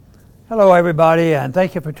Hello, everybody, and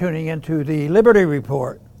thank you for tuning into the Liberty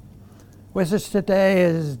Report. With us today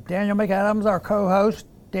is Daniel McAdams, our co-host.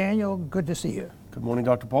 Daniel, good to see you. Good morning,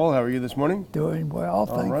 Dr. Paul. How are you this morning? Doing well,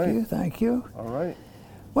 thank you. All right.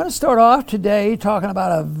 I want to start off today talking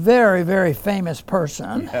about a very, very famous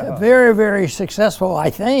person. Yeah. Very, very successful, I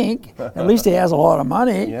think. At least he has a lot of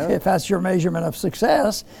money, if that's your measurement of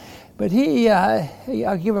success. But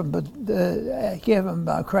I'll give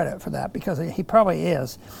him credit for that, because he probably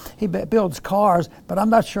is. He builds cars, but I'm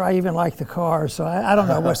not sure I even like the cars, so I don't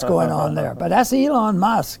know what's going on there. But that's Elon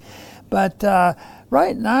Musk. But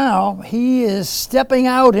right now, he is stepping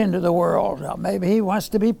out into the world. Maybe he wants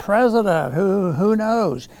to be president. Who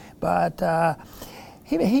knows? But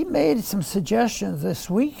he made some suggestions this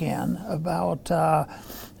weekend about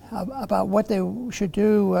what they should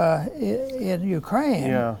do in Ukraine.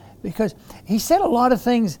 Yeah. Because he said a lot of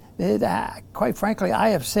things that, quite frankly, I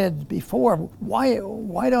have said before.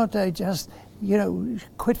 Why don't they just,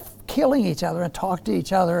 quit killing each other and talk to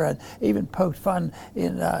each other, and even poke fun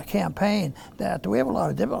in campaign that we have a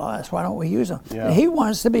lot of diplomats, why don't we use them? Yeah. He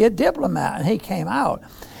wants to be a diplomat, and he came out.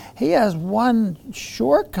 He has one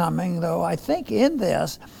shortcoming, though, I think, in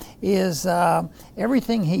this, is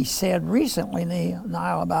everything he said recently,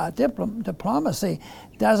 Niall, about diplomacy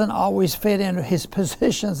doesn't always fit into his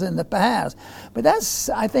positions in the past. But that's,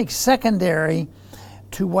 I think, secondary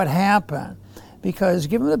to what happened. Because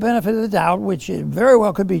given the benefit of the doubt, which it very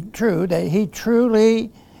well could be true, that he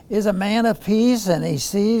truly is a man of peace and he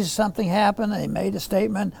sees something happen and he made a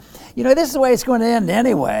statement. This is the way it's going to end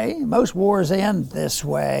anyway. Most wars end this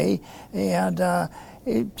way. And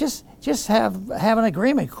just have an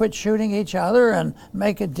agreement, quit shooting each other and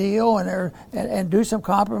make a deal and do some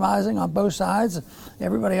compromising on both sides.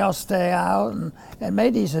 Everybody else stay out, and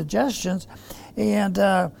made these suggestions. And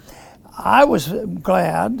I was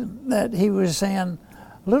glad that he was saying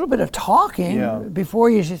a little bit of talking before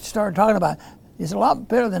you start talking about. It's a lot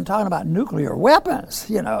better than talking about nuclear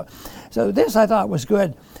weapons, So this I thought was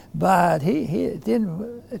good, but he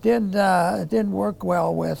didn't work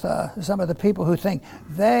well with some of the people who think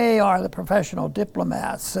they are the professional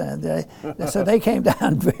diplomats, and so they came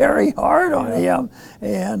down very hard on him.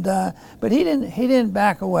 And but he didn't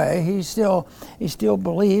back away. He still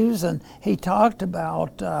believes, and he talked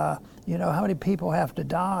about how many people have to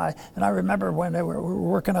die. And I remember when they were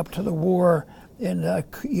working up to the war in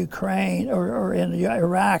Ukraine or in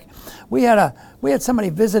Iraq, we had somebody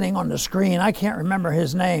visiting on the screen. I can't remember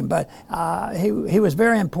his name, but he was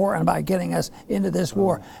very important about getting us into this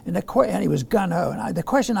war. And he was gung-ho. And the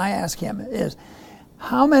question I asked him is,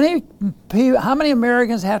 how many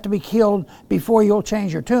Americans have to be killed before you'll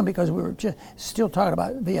change your tune? Because we were just still talking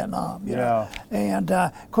about Vietnam, know. And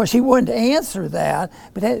of course he wouldn't answer that,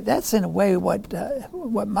 but that's in a way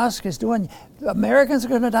what Musk is doing. Americans are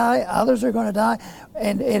going to die, others are going to die,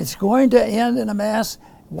 and it's going to end in a mess.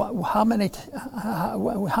 How many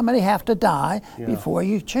have to die before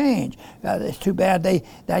you change? It's too bad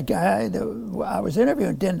that guy that I was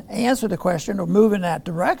interviewing didn't answer the question or move in that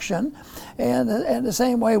direction. And the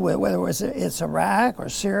same way with whether it's Iraq or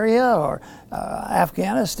Syria or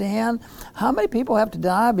Afghanistan, how many people have to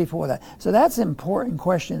die before that? So that's an important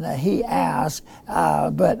question that he asked,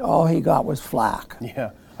 but all he got was flack.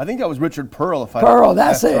 Yeah. I think that was Richard Pearl.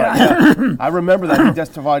 That's it. Right. Yeah. I remember that he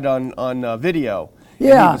testified on video.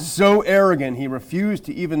 Yeah. He was so arrogant, he refused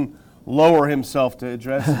to even lower himself to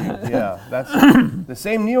address you. Yeah, that's the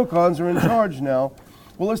same neocons are in charge now.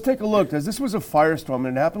 Well, let's take a look, as this was a firestorm,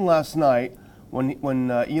 and it happened last night when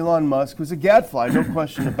Elon Musk, who's a gadfly, no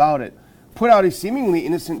question about it, put out a seemingly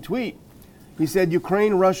innocent tweet. He said,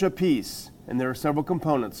 Ukraine-Russia peace, and there are several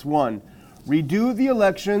components. 1, redo the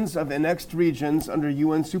elections of annexed regions under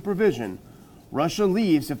UN supervision. Russia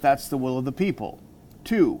leaves if that's the will of the people.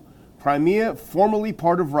 2, Crimea formally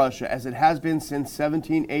part of Russia, as it has been since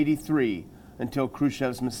 1783, until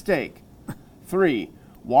Khrushchev's mistake. 3,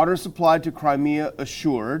 water supply to Crimea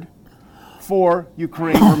assured. 4,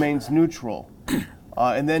 Ukraine remains neutral.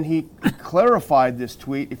 And then he clarified this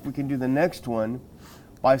tweet, if we can do the next one,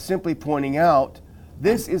 by simply pointing out,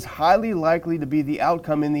 this is highly likely to be the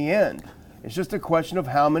outcome in the end. It's just a question of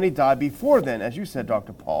how many die before then, as you said,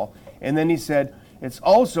 Dr. Paul. And then he said, it's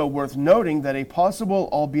also worth noting that a possible,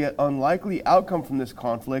 albeit unlikely, outcome from this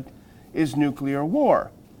conflict is nuclear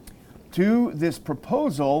war. To this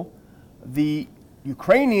proposal, the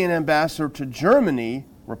Ukrainian ambassador to Germany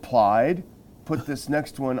replied, put this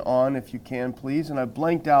next one on if you can, please, and I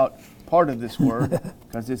blanked out part of this word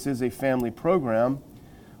because this is a family program.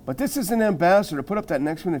 But this is an ambassador. Put up that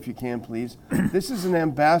next one if you can, please. This is an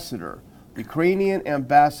ambassador, Ukrainian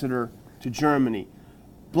ambassador to Germany.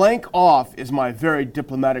 Blank off is my very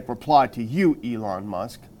diplomatic reply to you, Elon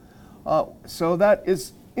Musk. So that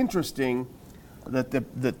is interesting that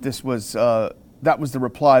that was the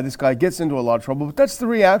reply. This guy gets into a lot of trouble, but that's the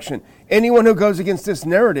reaction. Anyone who goes against this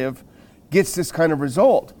narrative gets this kind of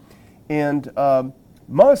result. And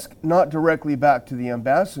Musk, not directly back to the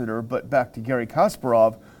ambassador, but back to Garry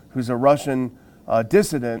Kasparov, who's a Russian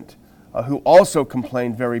dissident who also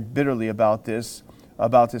complained very bitterly about this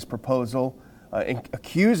proposal,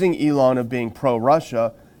 accusing Elon of being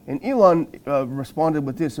pro-Russia. And Elon responded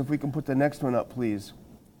with this. If we can put the next one up, please.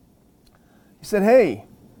 He said, hey,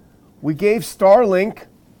 we gave Starlink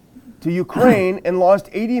to Ukraine and lost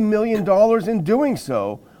 $80 million in doing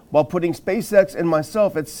so, while putting SpaceX and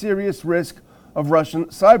myself at serious risk of Russian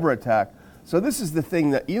cyber attack. So this is the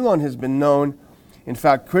thing that Elon has been known, in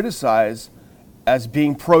fact, criticized as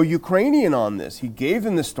being pro-Ukrainian on this. He gave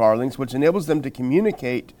them the Starlinks, which enables them to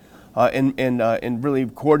communicate and really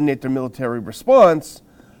coordinate their military response.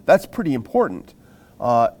 That's pretty important.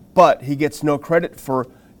 But he gets no credit for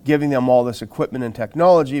giving them all this equipment and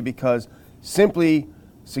technology, because simply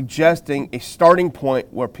suggesting a starting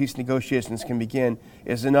point where peace negotiations can begin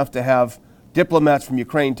is enough to have diplomats from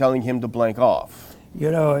Ukraine telling him to blank off. You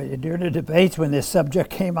know, during the debates when this subject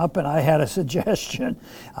came up and I had a suggestion,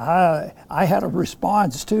 I had a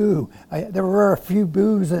response too. There were a few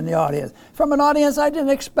boos in the audience. From an audience I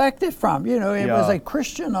didn't expect it from. You know, it was a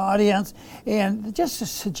Christian audience, and just a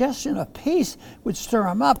suggestion of peace would stir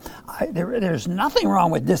them up. There's nothing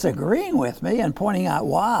wrong with disagreeing with me and pointing out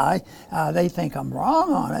why they think I'm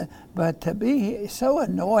wrong on it, but to be so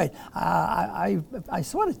annoyed, I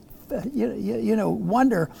sort of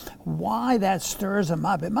wonder why that stirs them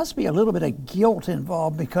up. It must be a little bit of guilt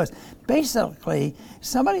involved, because basically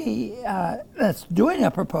somebody that's doing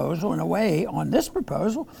a proposal, in a way, on this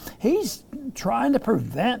proposal, he's trying to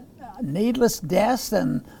prevent needless deaths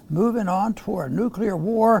and moving on toward nuclear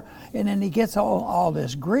war, and then he gets all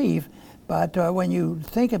this grief. But when you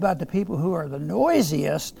think about the people who are the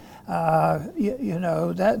noisiest, they're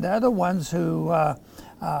the ones who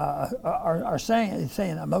are saying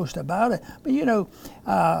the most about it. But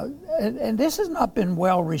and this has not been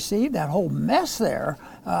well received. That whole mess there,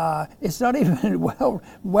 it's not even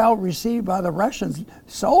well received by the Russian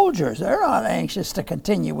soldiers. They're not anxious to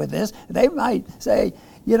continue with this. They might say,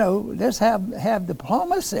 let's have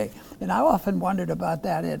diplomacy. And I often wondered about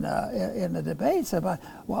that in the debates about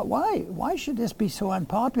why should this be so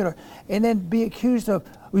unpopular, and then be accused of,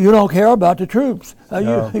 you don't care about the troops, But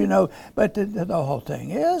the whole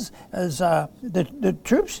thing is the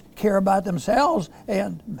troops care about themselves,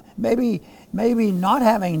 and maybe not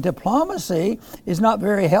having diplomacy is not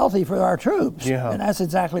very healthy for our troops. And that's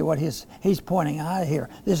exactly what he's pointing out here.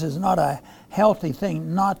 This is not a healthy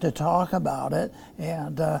thing not to talk about it.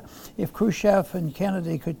 And if Khrushchev and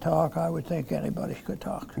Kennedy could talk, I would think anybody could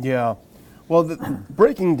talk. Yeah. Well,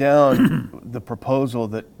 breaking down the proposal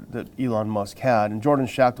that Elon Musk had, and Jordan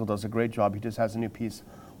Schachtel does a great job. He just has a new piece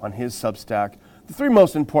on his Substack. The three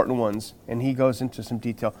most important ones, and he goes into some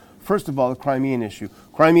detail. First of all, the Crimean issue.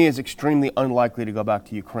 Crimea is extremely unlikely to go back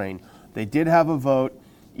to Ukraine. They did have a vote.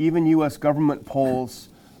 Even U.S. government polls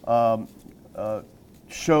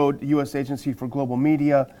showed, U.S. Agency for Global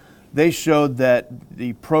Media, they showed that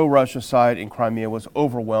the pro-Russia side in Crimea was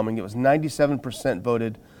overwhelming. It was 97%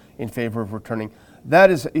 voted in favor of returning.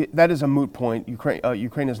 That is a moot point.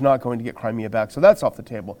 Ukraine is not going to get Crimea back, so that's off the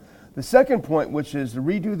table. The second point, which is to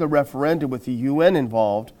redo the referendum with the UN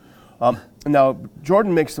involved. Now,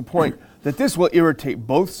 Jordan makes the point that this will irritate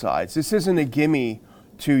both sides. This isn't a gimme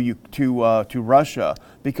to Russia,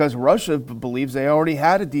 because Russia believes they already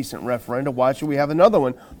had a decent referendum. Why should we have another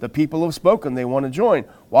one? The people have spoken. They want to join.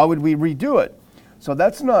 Why would we redo it? So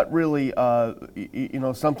that's not really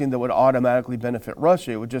something that would automatically benefit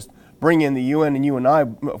Russia. It would just bring in the UN, and you and I,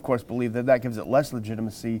 of course, believe that gives it less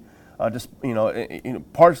legitimacy,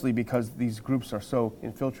 partially because these groups are so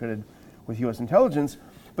infiltrated with U.S. intelligence.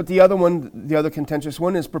 But the other contentious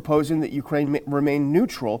one, is proposing that Ukraine remain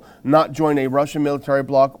neutral, not join a Russian military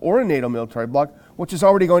bloc or a NATO military bloc, which is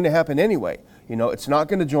already going to happen anyway. It's not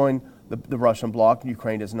going to join the Russian bloc,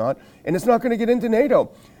 Ukraine is not, and it's not going to get into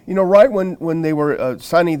NATO. Right when they were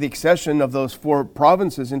signing the accession of those 4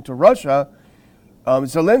 provinces into Russia,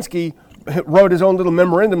 Zelensky wrote his own little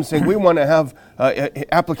memorandum saying, we want to have an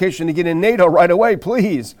application to get in NATO right away,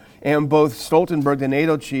 please. And both Stoltenberg, the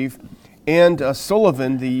NATO chief, and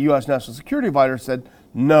Sullivan, the U.S. National Security Advisor, said,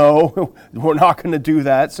 no, we're not going to do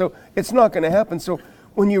that. So it's not going to happen. So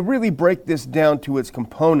when you really break this down to its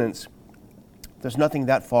components, there's nothing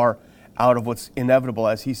that far out of what's inevitable,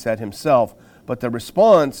 as he said himself. But the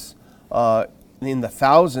response in the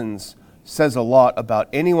thousands says a lot about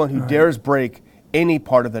anyone who dares break any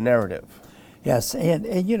part of the narrative. Yes, and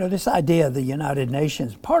this idea of the United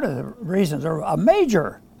Nations, part of the reasons, or a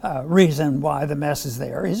major reason why the mess is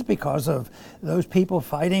there, is because of those people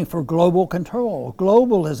fighting for global control,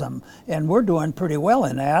 globalism, and we're doing pretty well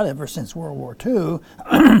in that ever since World War II,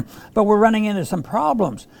 but we're running into some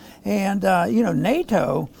problems. And,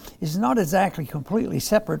 NATO is not exactly completely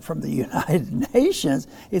separate from the United Nations.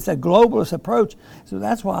 It's a globalist approach. So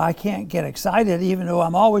that's why I can't get excited, even though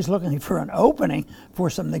I'm always looking for an opening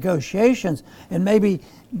for some negotiations. And maybe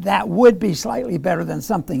that would be slightly better than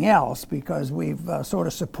something else, because we've sort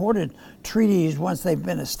of supported treaties once they've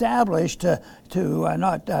been established to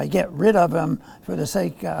not get rid of them for the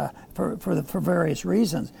sake, for various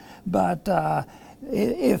reasons. But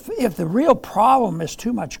if the real problem is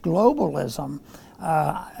too much globalism,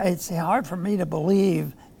 it's hard for me to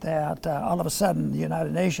believe that all of a sudden the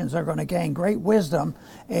United Nations are going to gain great wisdom.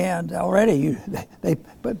 And already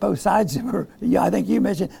both sides were, I think you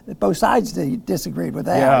mentioned that both sides disagreed with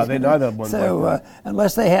that. Yeah, they neither one. So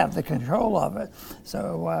unless they have the control of it.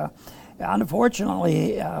 So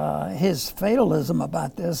unfortunately, his fatalism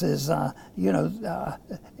about this is,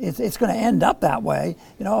 it's going to end up that way.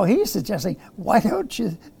 He's suggesting, why don't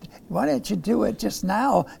you do it just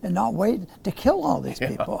now and not wait to kill all these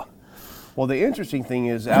people? Well, the interesting thing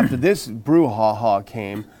is, after this brouhaha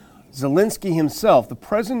came, Zelensky himself, the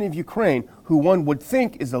president of Ukraine, who one would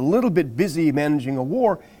think is a little bit busy managing a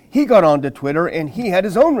war, he got onto Twitter and he had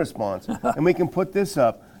his own response. And we can put this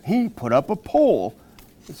up. He put up a poll.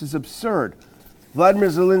 This is absurd. Vladimir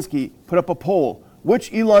Zelensky put up a poll.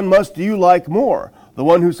 Which Elon Musk do you like more? The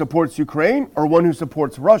one who supports Ukraine or one who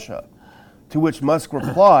supports Russia? To which Musk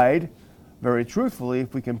replied, very truthfully,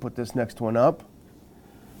 if we can put this next one up,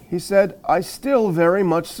 he said, I still very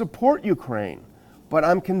much support Ukraine, but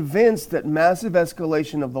I'm convinced that massive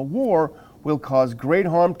escalation of the war will cause great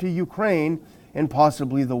harm to Ukraine and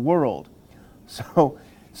possibly the world.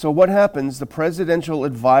 So what happens? The presidential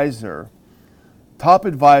advisor, top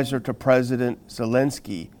advisor to President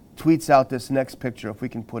Zelensky, tweets out this next picture, if we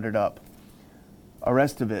can put it up.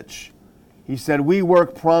 Arestovich. He said, we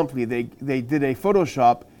work promptly. They did a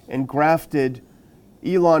Photoshop and grafted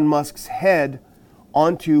Elon Musk's head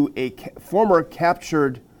onto a former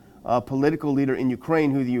captured political leader in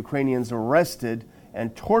Ukraine who the Ukrainians arrested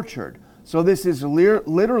and tortured. So this is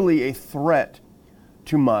literally a threat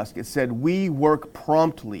to Musk. It said, we work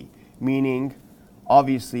promptly, meaning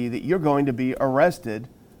obviously that you're going to be arrested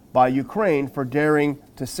by Ukraine for daring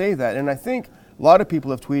to say that. And I think a lot of people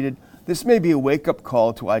have tweeted, this may be a wake-up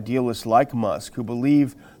call to idealists like Musk who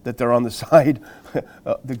believe that they're on the side,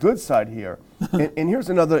 the good side here. And here's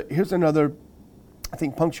another I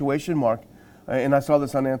think, punctuation mark, and I saw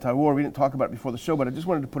this on Anti-War. We didn't talk about it before the show, but I just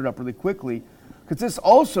wanted to put it up really quickly, because this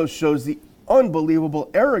also shows the unbelievable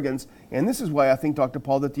arrogance, and this is why I think, Dr.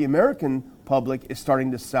 Paul, that the American public is starting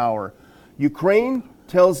to sour. Ukraine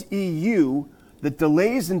tells EU that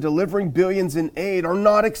delays in delivering billions in aid are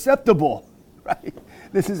not acceptable. Right?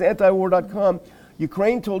 This is antiwar.com.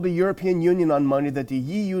 Ukraine told the European Union on Monday that the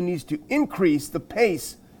EU needs to increase the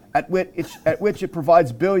pace at which it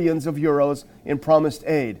provides billions of euros in promised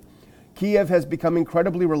aid. Kiev has become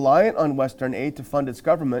incredibly reliant on Western aid to fund its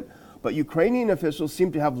government, but Ukrainian officials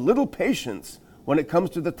seem to have little patience when it comes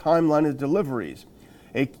to the timeline of deliveries.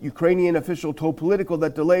 A Ukrainian official told Politico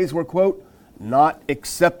that delays were, quote, not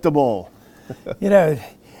acceptable.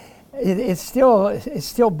 It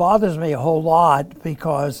still bothers me a whole lot,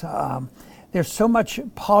 because there's so much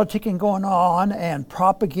politicking going on and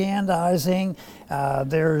propagandizing.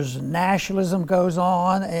 There's nationalism goes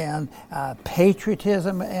on, and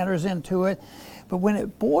patriotism enters into it. But when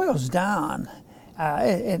it boils down,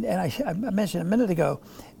 and I mentioned a minute ago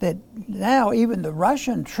that now even the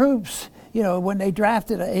Russian troops, when they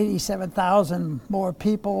drafted 87,000 more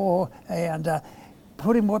people and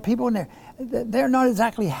putting more people in there, they're not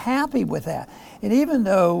exactly happy with that. And even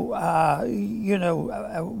though,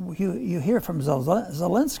 you hear from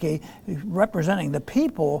Zelensky representing the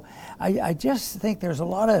people, I just think there's a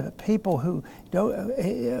lot of people who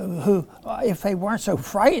if they weren't so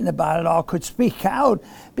frightened about it all, could speak out,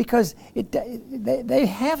 because they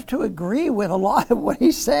have to agree with a lot of what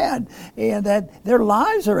he said, and that their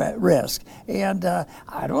lives are at risk. And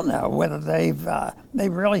I don't know whether they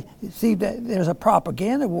really see that there's a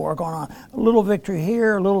propaganda war going on. A little victory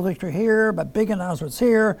here, but big announcements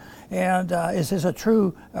here. And is this a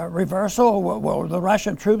true reversal? Will the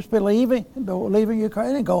Russian troops be leaving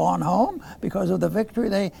Ukraine and go on home because of the victory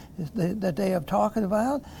that they have talked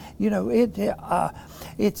about? I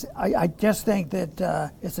just think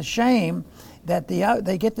that it's a shame that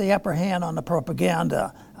they get the upper hand on the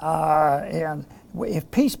propaganda. And if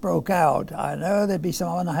peace broke out, I know there'd be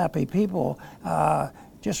some unhappy people.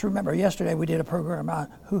 Just remember, yesterday we did a program on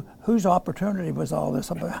whose opportunity was all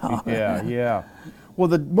this about. Yeah. Well,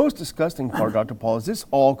 the most disgusting part, Dr. Paul, is this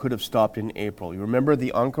all could have stopped in April. You remember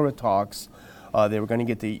the Ankara talks. They were going to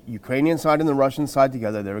get the Ukrainian side and the Russian side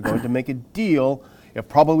together. They were going to make a deal. It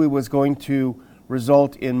probably was going to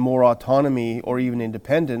result in more autonomy or even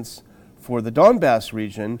independence for the Donbass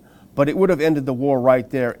region, but it would have ended the war right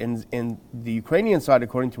there. And the Ukrainian side,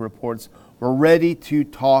 according to reports, were ready to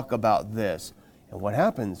talk about this. And what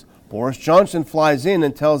happens? Boris Johnson flies in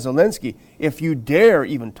and tells Zelensky, if you dare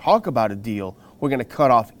even talk about a deal, we're going to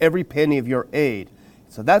cut off every penny of your aid.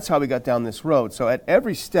 So that's how we got down this road. So at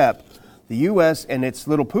every step, the U.S. and its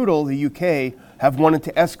little poodle, the U.K., have wanted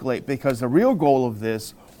to escalate because the real goal of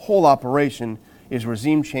this whole operation is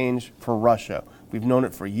regime change for Russia. We've known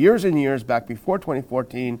it for years and years, back before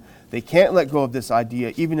 2014. They can't let go of this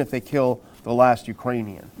idea, even if they kill the last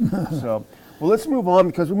Ukrainian. So, well, let's move on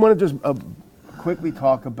because we want to just quickly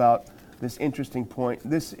talk about this interesting point.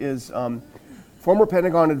 This is former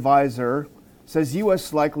Pentagon advisor says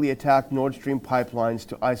U.S. likely attacked Nord Stream pipelines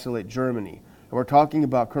to isolate Germany. And we're talking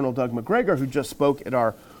about Colonel Doug Macgregor, who just spoke at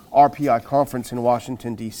our RPI conference in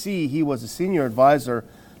Washington, D.C. He was a senior advisor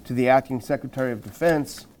to the acting Secretary of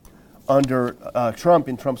Defense under Trump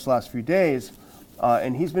in Trump's last few days.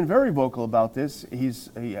 And he's been very vocal about this.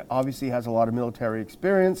 He obviously has a lot of military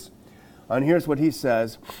experience. And here's what he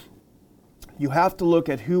says. You have to look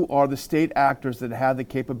at who are the state actors that have the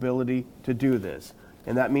capability to do this.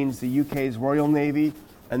 And that means the UK's Royal Navy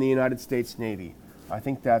and the United States Navy. I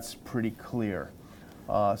think that's pretty clear.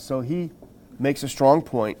 So he makes a strong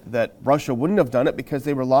point that Russia wouldn't have done it because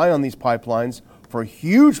they rely on these pipelines for a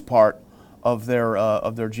huge part of their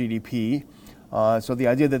GDP. So the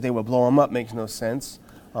idea that they would blow them up makes no sense.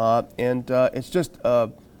 And it's just a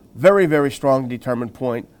very, very strong, determined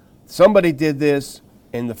point. Somebody did this,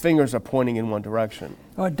 and the fingers are pointing in one direction.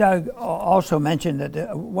 Well, Doug also mentioned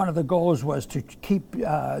that one of the goals was to keep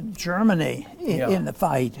Germany in the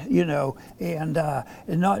fight, and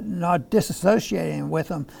not disassociating with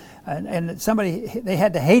them. And they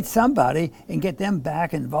had to hate somebody and get them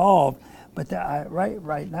back involved. But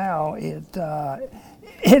right now, it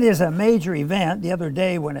is a major event. The other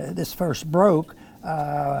day when this first broke,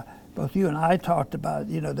 both you and I talked about,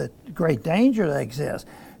 the great danger that exists.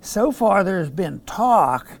 So far, there's been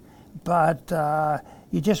talk, but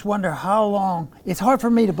you just wonder how long. It's hard for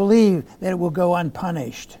me to believe that it will go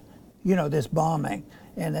unpunished, this bombing,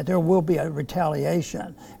 and that there will be a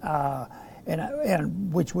retaliation,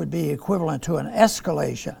 and which would be equivalent to an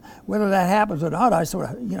escalation. Whether that happens or not, I sort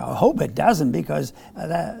of, hope it doesn't, because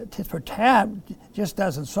that tit for tat just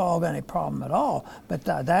doesn't solve any problem at all. But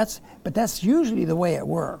that's usually the way it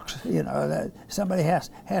works. That somebody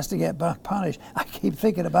has to get punished. I keep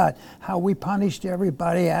thinking about how we punished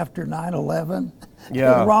everybody after 9/11.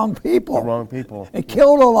 Yeah, the wrong people. The wrong people. It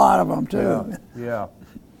killed a lot of them too. Yeah.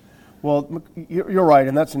 Well, you're right,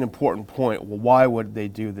 and that's an important point. Well, why would they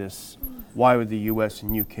do this? Why would the U.S.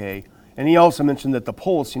 and UK? And he also mentioned that the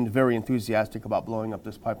Poles seemed very enthusiastic about blowing up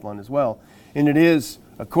this pipeline as well. And it is,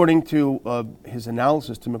 according to his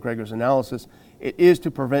analysis, to Macgregor's analysis, it is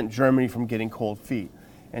to prevent Germany from getting cold feet.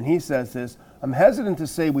 And he says this, I'm hesitant to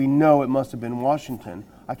say we know it must have been Washington.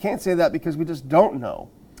 I can't say that because we just don't know.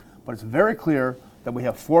 But it's very clear that we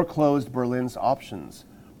have foreclosed Berlin's options.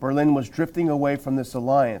 Berlin was drifting away from this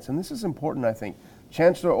alliance. And this is important, I think.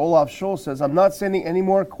 Chancellor Olaf Scholz says, I'm not sending any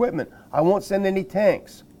more equipment. I won't send any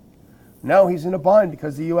tanks. Now he's in a bind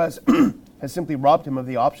because the U.S. has simply robbed him of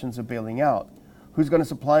the options of bailing out. Who's going to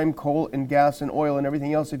supply him coal and gas and oil and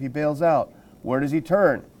everything else if he bails out? Where does he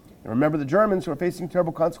turn? And remember, the Germans, who are facing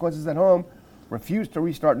terrible consequences at home, refuse to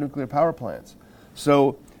restart nuclear power plants.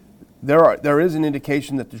 So there is an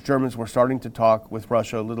indication that the Germans were starting to talk with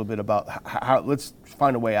Russia a little bit about how let's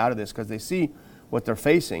find a way out of this, because they see what they're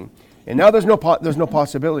facing. And now there's no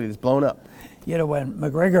possibility. It's blown up. When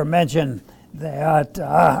Macgregor mentioned that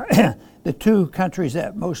the two countries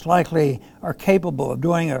that most likely are capable of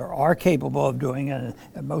doing it, or are capable of doing it,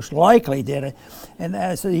 and most likely did it, and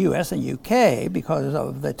that's the U.S. and U.K. because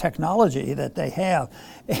of the technology that they have.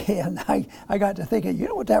 And I got to thinking,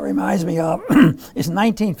 what that reminds me of is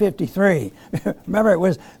 1953. Remember, it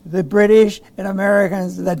was the British and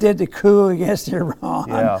Americans that did the coup against Iran.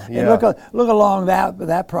 Yeah. And look along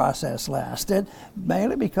that process lasted,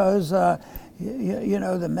 mainly because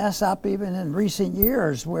the mess up even in recent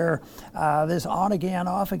years where this on-again,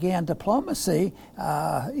 off-again diplomacy,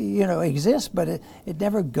 exists, but it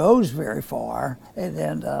never goes very far.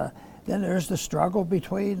 And then there's the struggle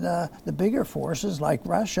between the bigger forces like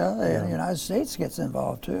Russia, and the United States gets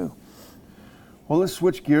involved too. Well, let's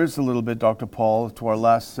switch gears a little bit, Dr. Paul, to our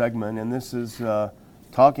last segment, and this is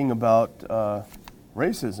talking about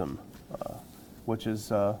racism, which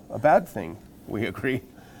is a bad thing, we agree.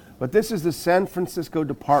 But this is the San Francisco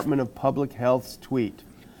Department of Public Health's tweet.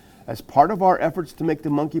 As part of our efforts to make the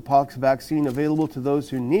monkeypox vaccine available to those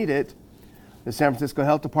who need it, the San Francisco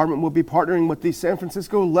Health Department will be partnering with the San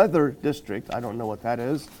Francisco Leather District, I don't know what that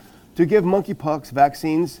is, to give monkeypox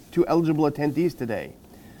vaccines to eligible attendees today.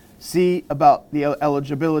 See about the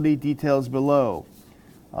eligibility details below.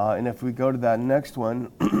 And if we go to that next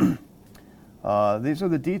one, these are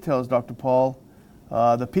the details, Dr. Paul.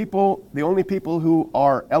 The only people who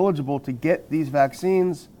are eligible to get these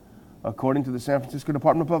vaccines, according to the San Francisco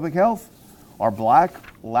Department of Public Health, are Black,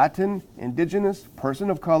 Latin, Indigenous,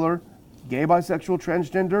 person of color, gay, bisexual,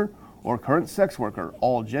 transgender, or current sex worker.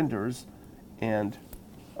 All genders and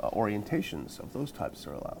orientations of those types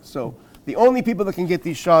are allowed. So the only people that can get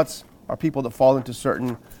these shots are people that fall into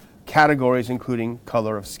certain categories, including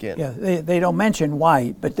color of skin. Yeah, they don't mention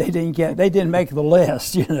white, but they didn't make the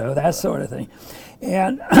list, that sort of thing.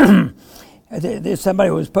 And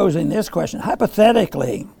somebody was posing this question.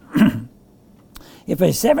 Hypothetically, if a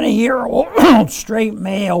 70-year-old straight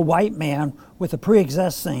male white man with a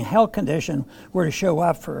pre-existing health condition were to show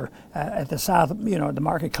up at the South, the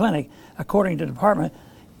Market Clinic, according to the department,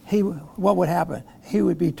 what would happen? He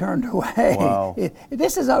would be turned away. Wow.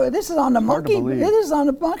 This is on the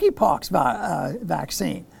monkeypox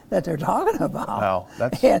vaccine that they're talking about. Wow,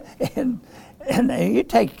 that's and you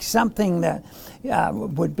take something that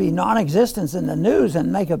would be non-existent in the news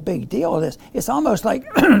and make a big deal of this. It's almost like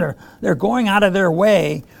they're going out of their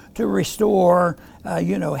way to restore,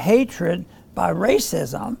 hatred by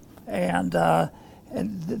racism, and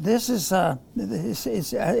this is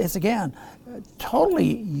it's again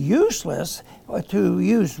totally useless to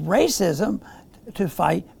use racism to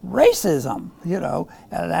fight racism.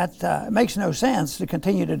 That makes no sense to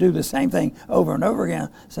continue to do the same thing over and over again.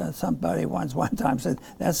 So somebody one time said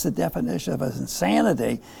that's the definition of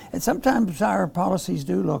insanity. And sometimes our policies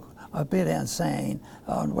do look a bit insane,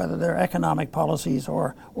 whether they're economic policies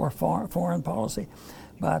or foreign policy.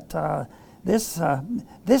 But this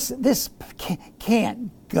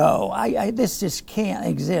can't go. This just can't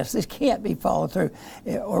exist. This can't be followed through,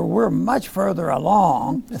 or we're much further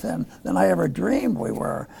along than I ever dreamed we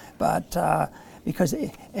were. But because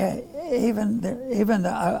even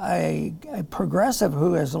a progressive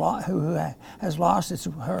who has lost his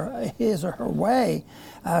or her way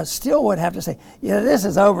still would have to say, this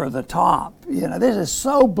is over the top. This is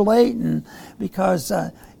so blatant because.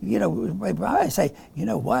 I say,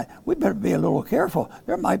 what? We better be a little careful.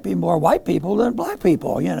 There might be more white people than black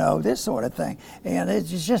people, this sort of thing. And it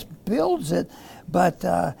just builds it. But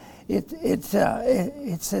it's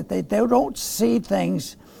that they don't see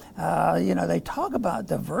things. They talk about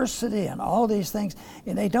diversity and all these things,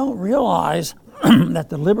 and they don't realize that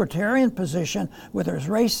the libertarian position, whether it's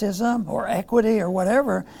racism or equity or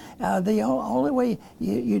whatever, the only way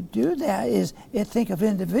you do that is think of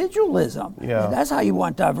individualism. Yeah. That's how you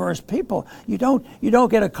want diverse people. You don't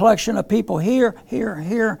get a collection of people here.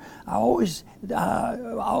 I'm always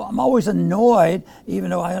annoyed, even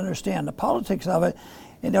though I understand the politics of it.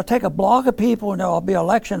 And they'll take a block of people and there'll be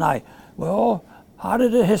election night. Well, how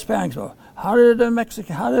did the Hispanics vote? How did the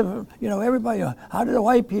Mexicans? How did everybody? How did the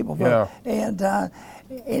white people vote? Yeah.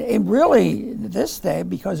 And really, this day,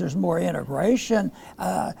 because there's more integration,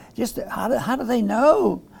 just how do they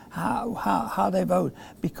know how they vote?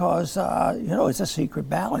 Because it's a secret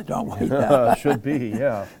ballot, don't we? Should be,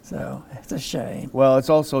 yeah. So it's a shame. Well, it's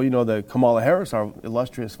also the Kamala Harris, our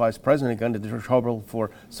illustrious vice president, got into trouble for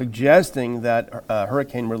suggesting that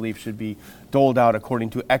hurricane relief should be doled out according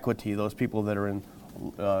to equity. Those people that are in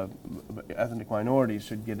ethnic minorities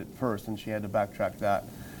should get it first, and she had to backtrack that.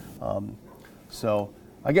 So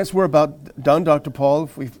I guess we're about done, Dr. Paul.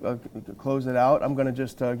 If we close it out, I'm going to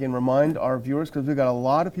just again remind our viewers, because we've got a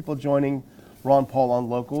lot of people joining Ron Paul on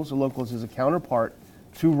Locals. So Locals is a counterpart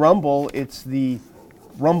to Rumble. It's the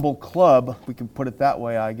Rumble Club, we can put it that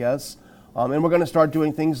way, I guess. And we're going to start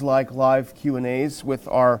doing things like live Q&As with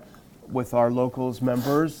our Locals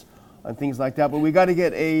members and things like that. But we got to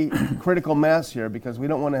get a critical mass here, because we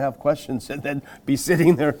don't want to have questions and then be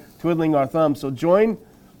sitting there twiddling our thumbs. So join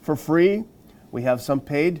for free. We have some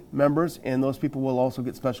paid members, and those people will also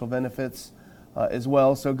get special benefits as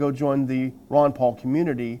well. So go join the Ron Paul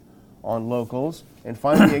community on Locals. And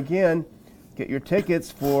finally, again, get your tickets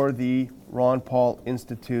for the Ron Paul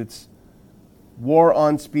Institute's War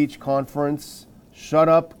on Speech Conference, Shut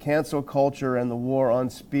Up, Cancel Culture, and the War on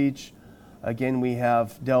Speech. Again, we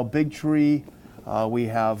have Del Bigtree. We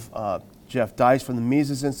have Jeff Dice from the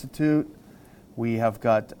Mises Institute. We have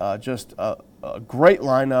got just a great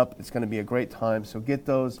lineup. It's going to be a great time, so get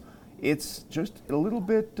those. It's just a little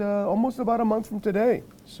bit, almost about a month from today,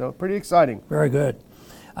 so pretty exciting. Very good.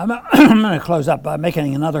 I'm going to close up by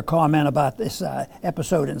making another comment about this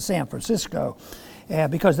episode in San Francisco,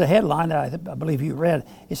 because the headline that I believe you read,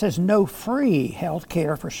 it says no free health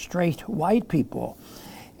care for straight white people.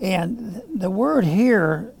 And the word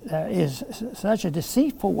here is such a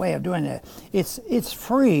deceitful way of doing it. It's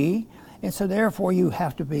free, and so therefore you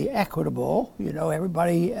have to be equitable.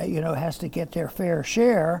 Everybody has to get their fair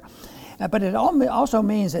share, but it also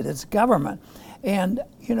means that it's government. And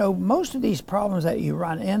most of these problems that you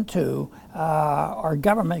run into are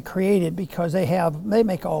government created because they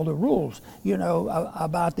make all the rules.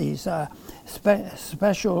 About these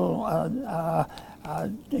special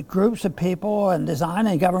groups of people, and design,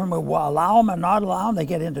 and government will allow them or not allow them. They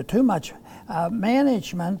get into too much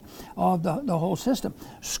management of the whole system.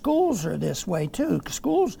 Schools are this way too.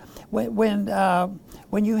 Schools,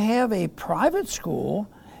 when you have a private school,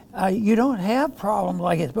 you don't have problems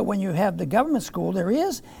like it. But when you have the government school, there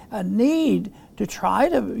is a need to try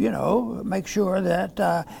to, make sure that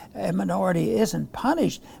a minority isn't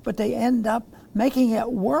punished. But they end up making it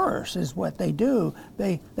worse, is what they do.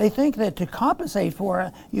 They think that to compensate for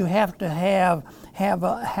it, you have to have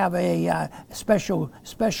a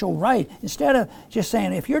special right, instead of just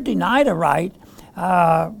saying if you're denied a right.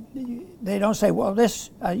 They don't say, well,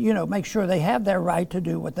 make sure they have their right to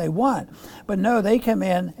do what they want. But no, they come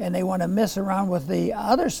in and they want to mess around with the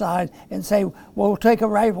other side and say, well, we'll take a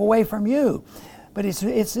right away from you. But it's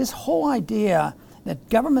this whole idea that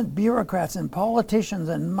government bureaucrats and politicians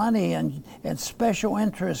and money and special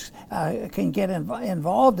interests can get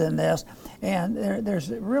involved in this, and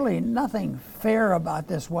there's really nothing fair about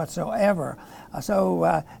this whatsoever.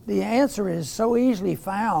 So the answer is so easily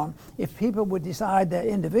found if people would decide that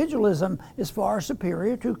individualism is far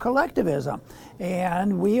superior to collectivism.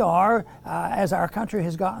 And we are, as our country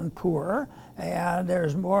has gotten poorer, and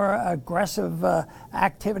there's more aggressive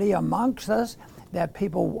activity amongst us, that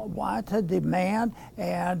people want to demand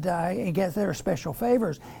and get their special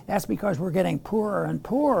favors. That's because we're getting poorer and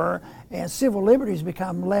poorer, and civil liberties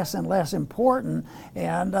become less and less important.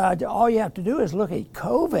 And all you have to do is look at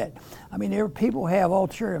COVID. I mean, there people have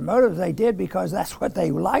ulterior motives. They did because that's what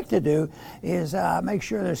they like to do, is make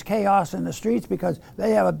sure there's chaos in the streets because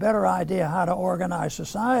they have a better idea how to organize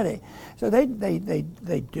society. So they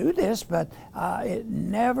do this, but it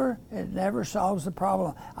never solves the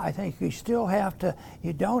problem. I think you still have to.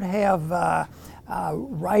 You don't have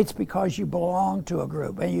rights because you belong to a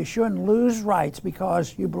group, and you shouldn't lose rights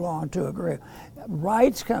because you belong to a group.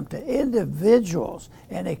 Rights come to individuals,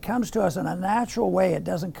 and it comes to us in a natural way. It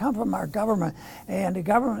doesn't come from our government, and the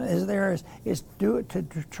government is there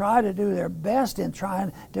to try to do their best in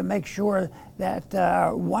trying to make sure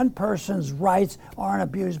that one person's rights aren't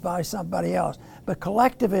abused by somebody else. But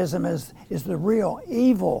collectivism is the real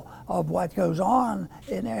evil of what goes on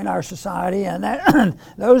in our society, and that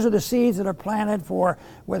those are the seeds that are planted for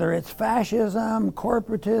whether it's fascism,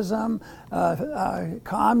 corporatism,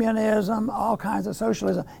 communism, all kinds of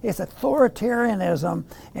socialism. It's authoritarianism,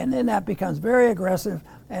 and then that becomes very aggressive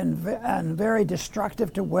and very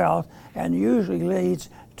destructive to wealth, and usually leads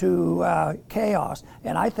to chaos.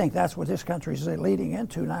 And I think that's what this country is leading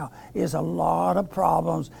into now, is a lot of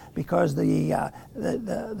problems because the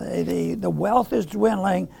wealth is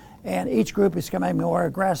dwindling, and each group is becoming more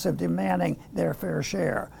aggressive, demanding their fair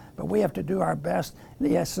share. But we have to do our best.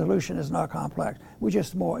 The solution is not complex. We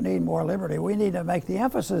just need more liberty. We need to make the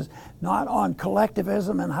emphasis not on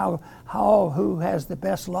collectivism and who has the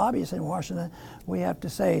best lobbyists in Washington. We have to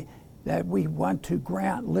say that we want to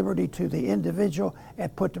grant liberty to the individual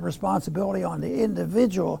and put the responsibility on the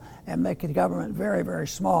individual and make the government very, very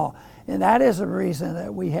small. And that is the reason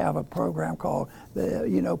that we have a program called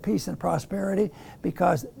the Peace and Prosperity,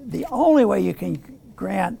 because the only way you can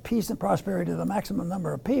grant peace and prosperity to the maximum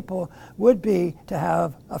number of people would be to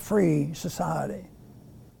have a free society. I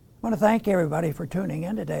want to thank everybody for tuning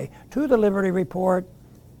in today to the Liberty Report.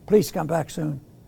 Please come back soon.